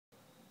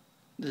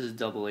This is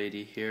Double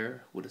 80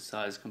 here with a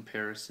size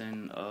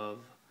comparison of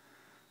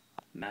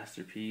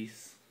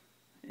Masterpiece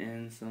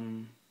and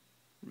some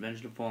Revenge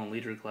of the Fallen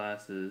leader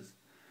classes.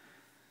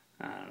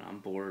 I don't know, I'm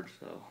bored,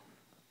 so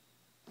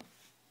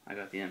I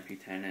got the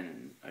mp-10 in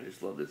and I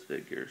just love this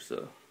figure,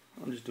 so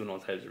I'm just doing all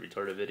types of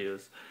retarded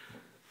videos.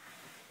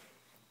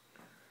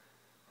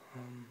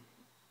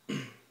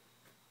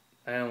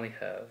 I only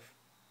have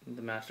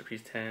the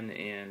Masterpiece 10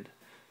 and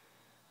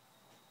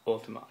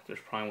Ultimate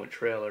Optimus Prime with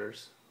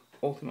trailers.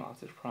 Ultimate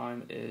Optimus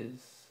Prime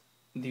is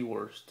the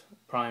worst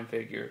Prime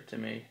figure to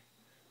me.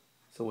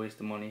 It's a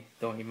waste of money.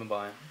 Don't even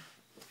buy him.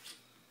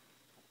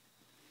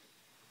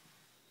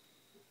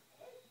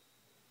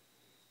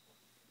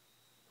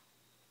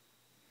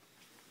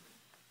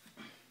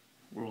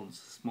 World's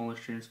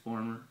smallest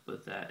Transformer,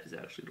 but that is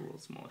actually the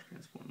world's smallest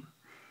Transformer.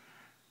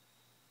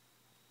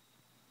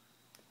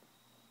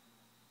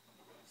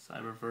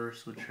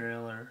 Cyberverse with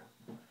trailer.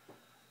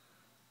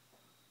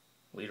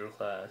 Leader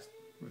class,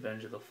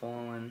 Revenge of the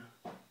Fallen,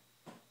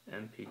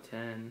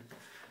 mp-10,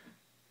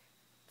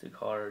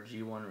 Takara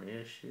G1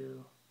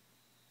 reissue,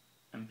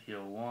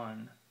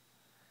 mp-01,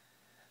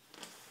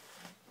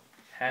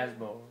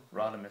 Hasbro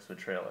Rodimus with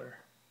trailer,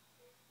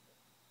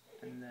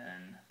 and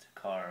then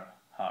Takara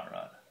Hot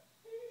Rod.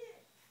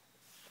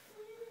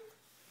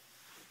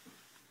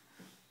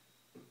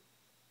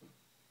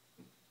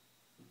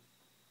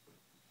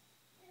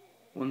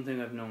 One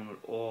thing I've known with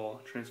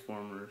all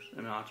Transformers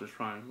and Optimus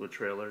Prime with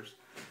trailers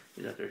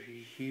is that there's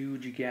a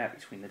huge gap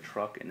between the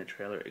truck and the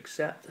trailer,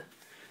 except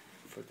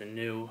for the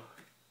new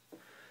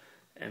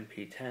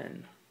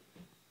mp-10,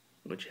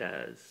 which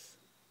has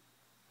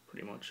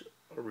pretty much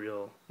a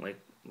real, like,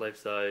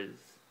 life-size,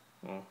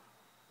 well,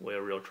 way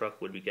a real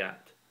truck would be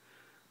gapped.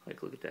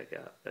 Like, look at that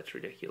gap. That's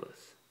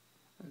ridiculous.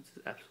 That's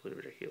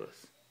absolutely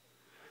ridiculous.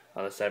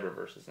 The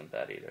Cyberverse isn't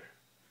bad either.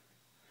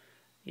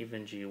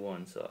 Even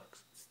G1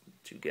 sucks. It's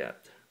too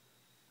gapped.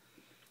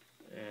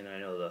 And I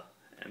know the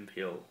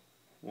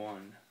mp-01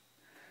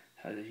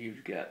 has a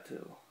huge gap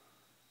too.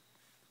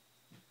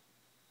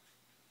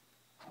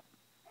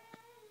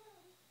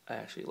 I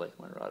actually like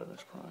my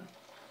Rodimus Prime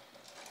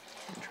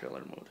in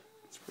trailer mode.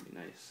 It's pretty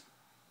nice.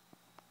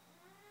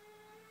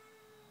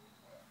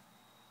 I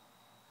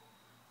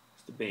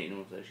was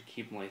debating if I should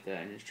keep him like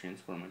that and just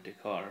transform into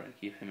car and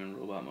keep him in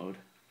robot mode.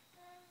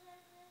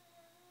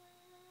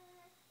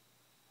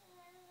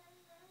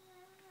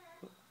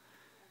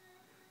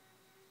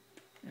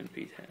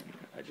 mp-10,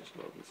 I just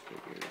love this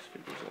figure. This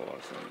figure's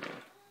awesome, man.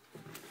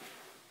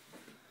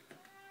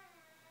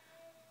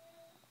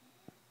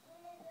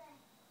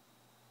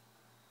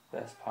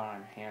 Best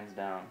Prime, hands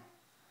down.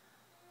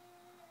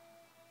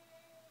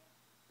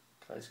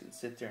 Guys can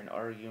sit there and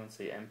argue and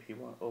say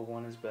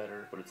mp-01 is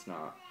better, but it's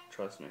not.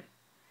 Trust me.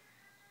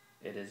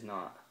 It is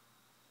not.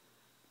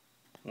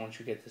 Once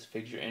you get this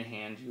figure in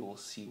hand, you will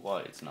see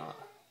why it's not.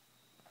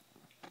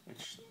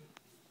 It's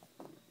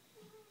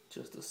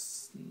just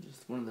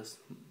one of the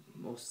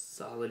most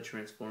solid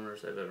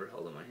Transformers I've ever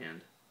held in my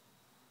hand.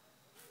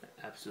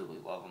 I absolutely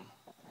love them.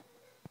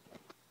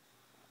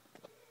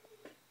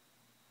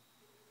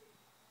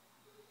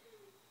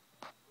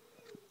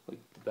 Like,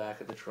 the back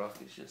of the truck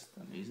is just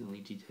amazingly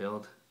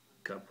detailed.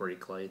 Got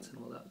brake lights and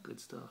all that good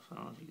stuff. I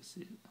don't know if you can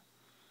see it.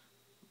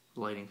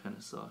 The lighting kind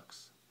of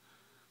sucks.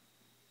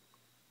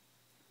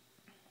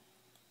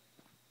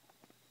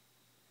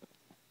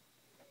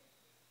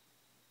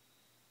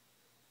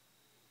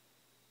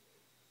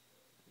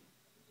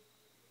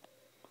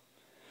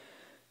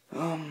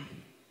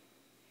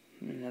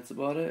 I mean, that's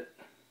about it.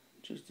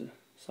 Just a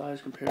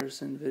size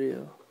comparison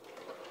video.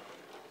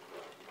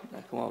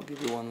 I'll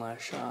give you one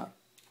last shot.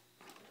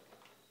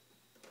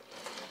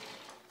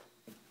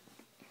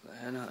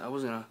 I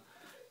was gonna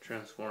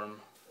transform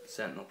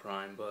Sentinel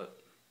Prime, but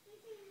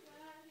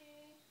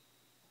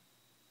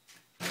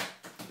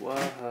what?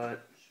 Alright,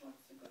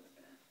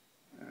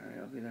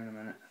 I'll be there in a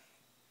minute.